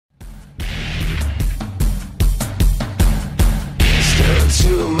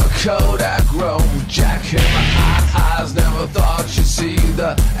Kodak roll, Jack in my eyes. Never thought you'd see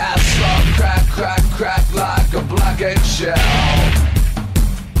the asphalt crack, crack, crack like a black eggshell.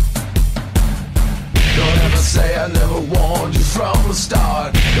 Don't ever say I never warned you from the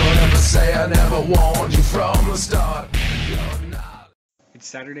start. Don't ever say I never warned you from the start. You're not. It's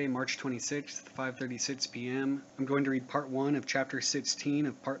Saturday, March 26th, 5:36 p.m. I'm going to read part 1 of chapter 16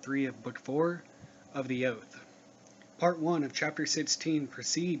 of part 3 of book 4 of the Oath. Part 1 of chapter 16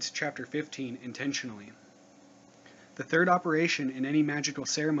 precedes chapter 15 intentionally. The third operation in any magical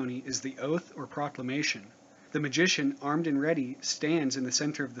ceremony is the oath or proclamation. The magician, armed and ready, stands in the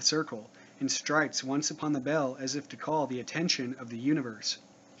center of the circle and strikes once upon the bell as if to call the attention of the universe.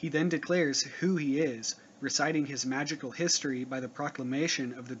 He then declares who he is, reciting his magical history by the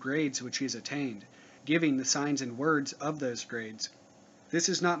proclamation of the grades which he has attained, giving the signs and words of those grades. This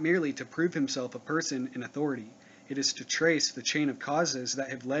is not merely to prove himself a person in authority. It is to trace the chain of causes that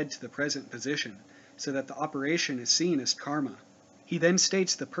have led to the present position, so that the operation is seen as karma. He then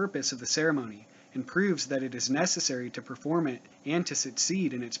states the purpose of the ceremony, and proves that it is necessary to perform it and to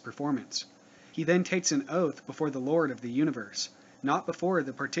succeed in its performance. He then takes an oath before the Lord of the universe, not before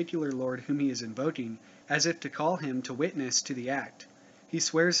the particular Lord whom he is invoking, as if to call him to witness to the act. He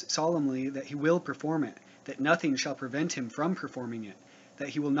swears solemnly that he will perform it, that nothing shall prevent him from performing it, that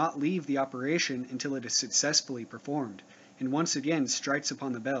he will not leave the operation until it is successfully performed, and once again strikes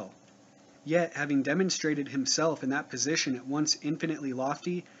upon the bell. Yet, having demonstrated himself in that position at once infinitely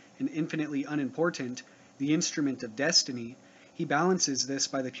lofty and infinitely unimportant, the instrument of destiny, he balances this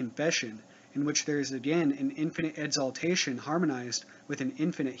by the confession, in which there is again an infinite exaltation harmonized with an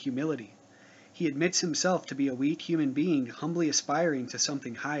infinite humility. He admits himself to be a weak human being humbly aspiring to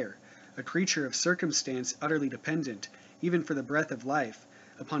something higher, a creature of circumstance utterly dependent, even for the breath of life,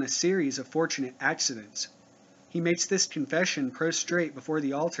 upon a series of fortunate accidents. He makes this confession prostrate before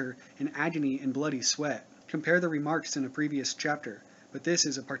the altar in agony and bloody sweat. Compare the remarks in a previous chapter, but this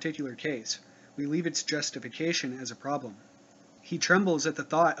is a particular case. We leave its justification as a problem. He trembles at the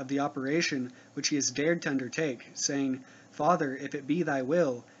thought of the operation which he has dared to undertake, saying, "Father, if it be thy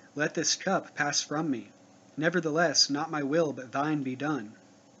will, let this cup pass from me. Nevertheless, not my will, but thine be done."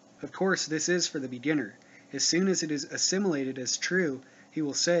 Of course, this is for the beginner. As soon as it is assimilated as true, he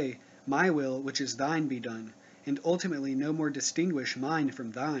will say, "My will, which is thine, be done," and ultimately no more distinguish mine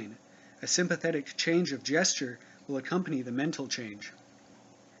from thine. A sympathetic change of gesture will accompany the mental change.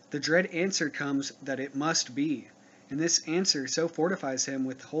 The dread answer comes that it must be, and this answer so fortifies him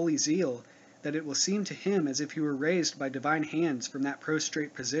with holy zeal that it will seem to him as if he were raised by divine hands from that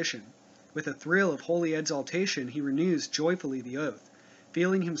prostrate position. With a thrill of holy exaltation he renews joyfully the oath,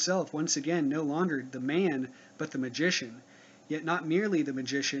 feeling himself once again no longer the man but the magician, yet not merely the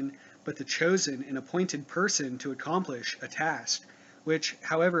magician, but the chosen and appointed person to accomplish a task, which,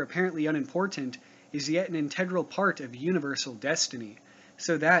 however apparently unimportant, is yet an integral part of universal destiny,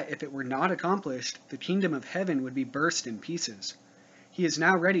 so that, if it were not accomplished, the kingdom of heaven would be burst in pieces. He is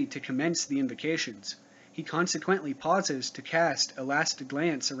now ready to commence the invocations. He consequently pauses to cast a last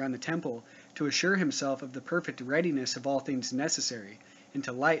glance around the temple to assure himself of the perfect readiness of all things necessary, and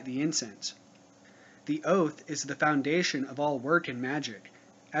to light the incense. The oath is the foundation of all work in magic,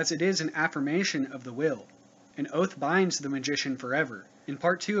 as it is an affirmation of the will. An oath binds the magician forever. In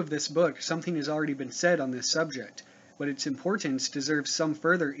part 2 of this book, something has already been said on this subject, but its importance deserves some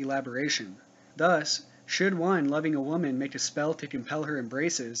further elaboration. Thus, should one loving a woman make a spell to compel her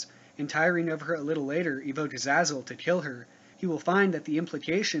embraces, and tiring of her a little later evoke Azazel to kill her, he will find that the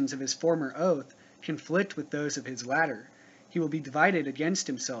implications of his former oath conflict with those of his latter. He will be divided against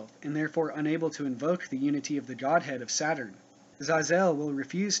himself, and therefore unable to invoke the unity of the Godhead of Saturn. Azazel will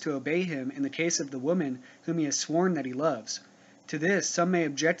refuse to obey him in the case of the woman whom he has sworn that he loves. To this some may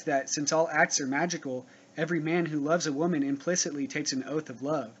object that, since all acts are magical, every man who loves a woman implicitly takes an oath of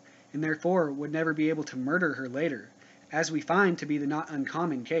love, and therefore would never be able to murder her later, as we find to be the not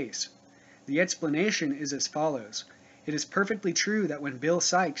uncommon case. The explanation is as follows. It is perfectly true that when Bill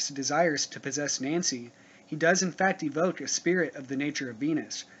Sykes desires to possess Nancy, he does in fact evoke a spirit of the nature of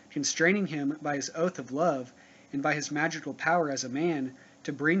Venus, constraining him by his oath of love, and by his magical power as a man,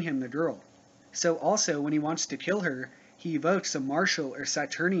 to bring him the girl. So also when he wants to kill her, he evokes a martial or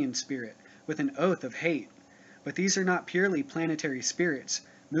Saturnian spirit, with an oath of hate. But these are not purely planetary spirits,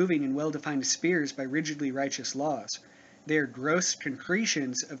 moving in well-defined spheres by rigidly righteous laws. They are gross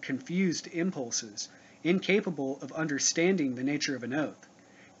concretions of confused impulses, incapable of understanding the nature of an oath.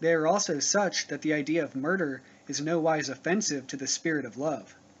 They are also such that the idea of murder is no wise offensive to the spirit of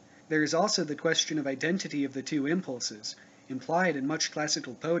love. There is also the question of identity of the two impulses, implied in much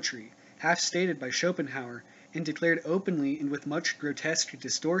classical poetry, half stated by Schopenhauer, and declared openly and with much grotesque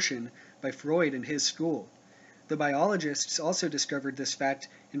distortion by Freud and his school. The biologists also discovered this fact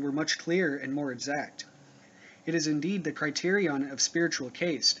and were much clearer and more exact. It is indeed the criterion of spiritual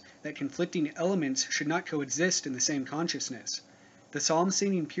caste that conflicting elements should not coexist in the same consciousness. The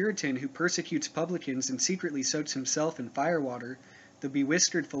psalm-singing Puritan who persecutes publicans and secretly soaks himself in firewater, the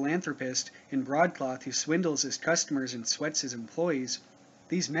bewhiskered philanthropist in broadcloth who swindles his customers and sweats his employees,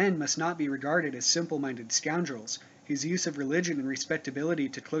 these men must not be regarded as simple-minded scoundrels, whose use of religion and respectability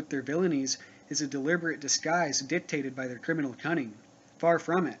to cloak their villainies is a deliberate disguise dictated by their criminal cunning. Far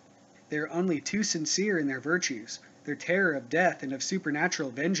from it. They are only too sincere in their virtues. Their terror of death and of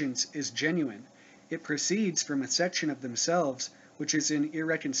supernatural vengeance is genuine. It proceeds from a section of themselves which is in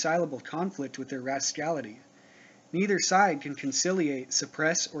irreconcilable conflict with their rascality. Neither side can conciliate,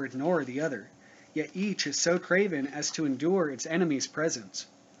 suppress, or ignore the other, yet each is so craven as to endure its enemy's presence.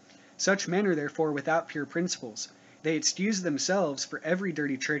 Such men are therefore without pure principles. They excuse themselves for every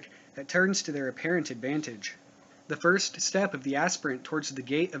dirty trick that turns to their apparent advantage. The first step of the aspirant towards the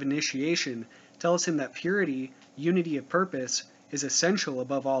gate of initiation tells him that purity, unity of purpose, is essential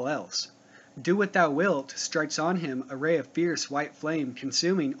above all else. Do what thou wilt strikes on him a ray of fierce white flame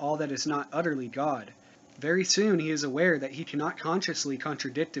consuming all that is not utterly God. Very soon he is aware that he cannot consciously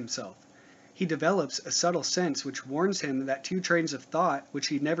contradict himself. He develops a subtle sense which warns him that two trains of thought which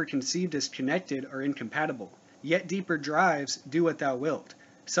he never conceived as connected are incompatible. Yet deeper drives, do what thou wilt.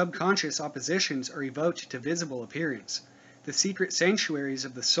 Subconscious oppositions are evoked to visible appearance. The secret sanctuaries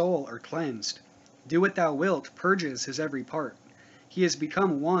of the soul are cleansed. Do what thou wilt purges his every part. He has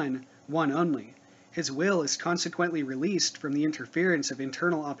become one only. His will is consequently released from the interference of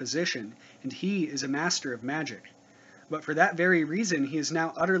internal opposition, and he is a master of magic. But for that very reason he is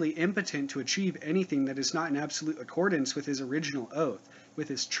now utterly impotent to achieve anything that is not in absolute accordance with his original oath, with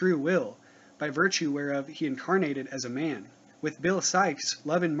his true will, by virtue whereof he incarnated as a man. With Bill Sykes,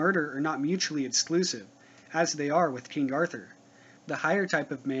 love and murder are not mutually exclusive, as they are with King Arthur. The higher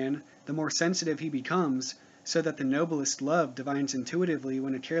type of man, the more sensitive he becomes, so that the noblest love divines intuitively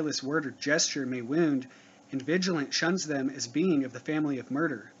when a careless word or gesture may wound, and vigilant shuns them as being of the family of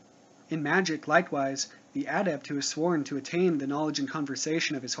murder. In magic, likewise, the adept who has sworn to attain the knowledge and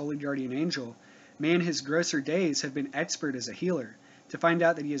conversation of his holy guardian angel may in his grosser days have been expert as a healer, to find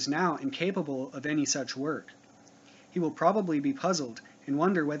out that he is now incapable of any such work. He will probably be puzzled, and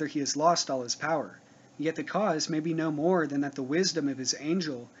wonder whether he has lost all his power. Yet the cause may be no more than that the wisdom of his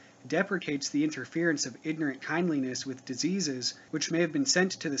angel deprecates the interference of ignorant kindliness with diseases which may have been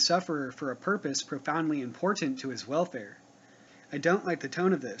sent to the sufferer for a purpose profoundly important to his welfare. I don't like the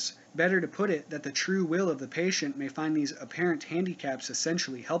tone of this. Better to put it that the true will of the patient may find these apparent handicaps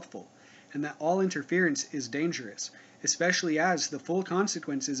essentially helpful, and that all interference is dangerous, especially as the full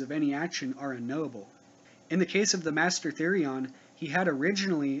consequences of any action are unknowable. In the case of the Master Therion, he had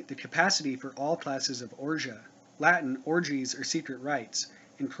originally the capacity for all classes of orgia, Latin orgies or secret rites.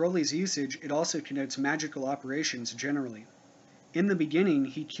 In Crowley's usage, it also connotes magical operations generally. In the beginning,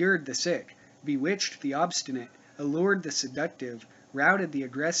 he cured the sick, bewitched the obstinate, allured the seductive, routed the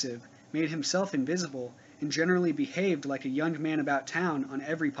aggressive, made himself invisible, and generally behaved like a young man about town on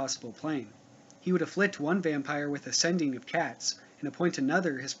every possible plane. He would afflict one vampire with a sending of cats, and appoint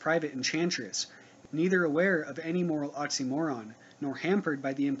another his private enchantress, neither aware of any moral oxymoron, nor hampered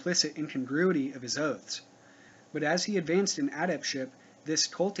by the implicit incongruity of his oaths. But as he advanced in adeptship, this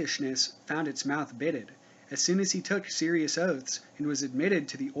coltishness found its mouth bitted. As soon as he took serious oaths, and was admitted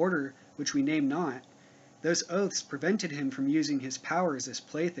to the order which we name not, those oaths prevented him from using his powers as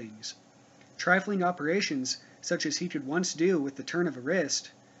playthings. Trifling operations, such as he could once do with the turn of a wrist,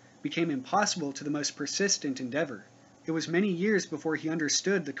 became impossible to the most persistent endeavor. It was many years before he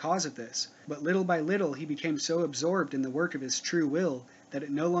understood the cause of this, but little by little he became so absorbed in the work of his true will that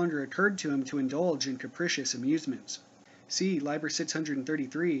it no longer occurred to him to indulge in capricious amusements. See Liber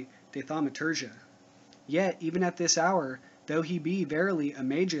 633, De Thaumaturgia. Yet, even at this hour, though he be verily a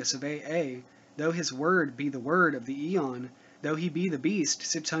magus of AA, though his word be the word of the aeon, though he be the beast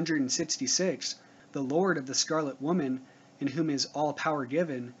 666, the lord of the scarlet woman, in whom is all power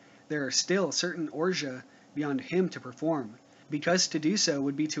given, there are still certain orgia beyond him to perform, because to do so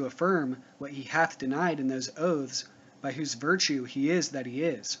would be to affirm what he hath denied in those oaths, by whose virtue he is that he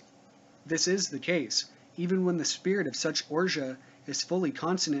is. This is the case, even when the spirit of such orgia is fully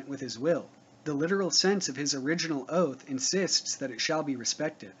consonant with his will. The literal sense of his original oath insists that it shall be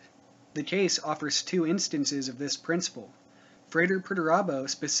respected. The case offers two instances of this principle. Frater Perturabo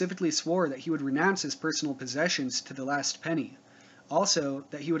specifically swore that he would renounce his personal possessions to the last penny, also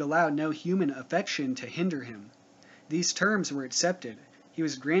that he would allow no human affection to hinder him. These terms were accepted, He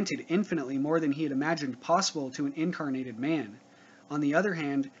was granted infinitely more than he had imagined possible to an incarnated man. On the other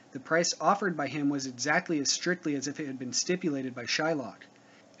hand, the price offered by him was exactly as strictly as if it had been stipulated by Shylock.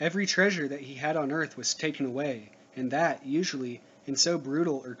 Every treasure that he had on earth was taken away, and that, usually, in so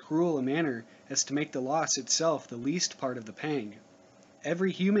brutal or cruel a manner as to make the loss itself the least part of the pang.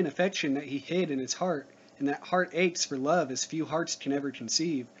 Every human affection that he hid in his heart, and that heart aches for love as few hearts can ever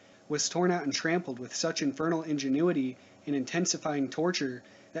conceive, was torn out and trampled with such infernal ingenuity and intensifying torture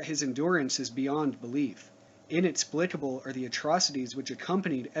that his endurance is beyond belief. Inexplicable are the atrocities which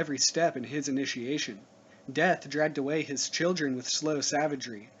accompanied every step in his initiation. Death dragged away his children with slow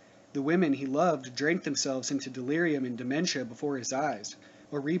savagery. The women he loved drank themselves into delirium and dementia before his eyes,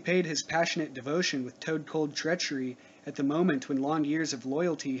 or repaid his passionate devotion with toad-cold treachery at the moment when long years of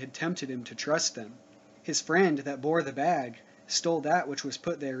loyalty had tempted him to trust them. His friend that bore the bag stole that which was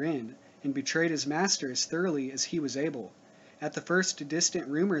put therein, and betrayed his master as thoroughly as he was able. At the first distant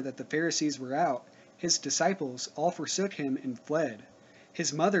rumor that the Pharisees were out, his disciples all forsook him and fled.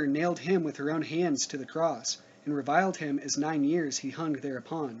 His mother nailed him with her own hands to the cross, and reviled him as 9 years he hung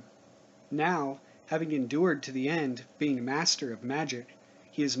thereupon. Now, having endured to the end, being master of magic,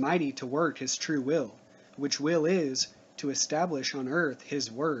 he is mighty to work his true will, which will is, to establish on earth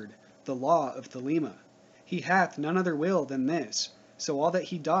his word, the law of Thelema. He hath none other will than this, so all that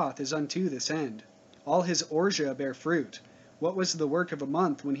he doth is unto this end. All his orgia bear fruit. What was the work of a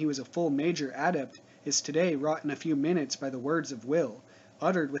month when he was a full major adept is today wrought in a few minutes by the words of will,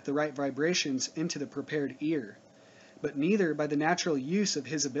 uttered with the right vibrations into the prepared ear. But neither by the natural use of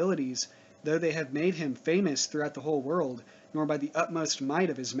his abilities, though they have made him famous throughout the whole world, nor by the utmost might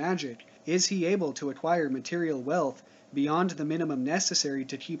of his magic, is he able to acquire material wealth beyond the minimum necessary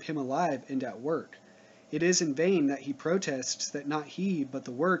to keep him alive and at work. It is in vain that he protests that not he but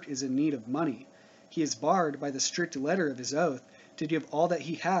the work is in need of money. He is barred by the strict letter of his oath to give all that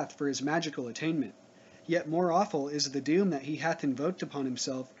he hath for his magical attainment. Yet more awful is the doom that he hath invoked upon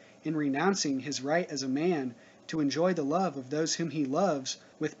himself in renouncing his right as a man to enjoy the love of those whom he loves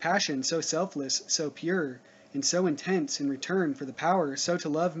with passion so selfless, so pure, and so intense in return for the power so to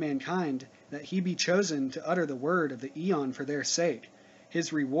love mankind that he be chosen to utter the word of the aeon for their sake,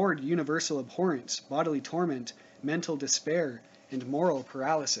 his reward universal abhorrence, bodily torment, mental despair, and moral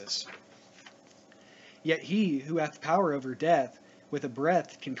paralysis. Yet he who hath power over death, with a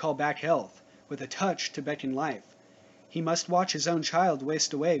breath can call back health, with a touch to beckon life. He must watch his own child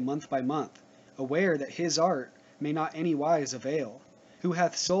waste away month by month, aware that his art may not anywise avail. Who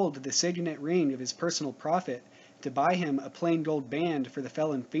hath sold the signet ring of his personal profit to buy him a plain gold band for the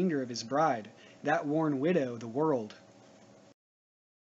felon finger of his bride, that worn widow, the world.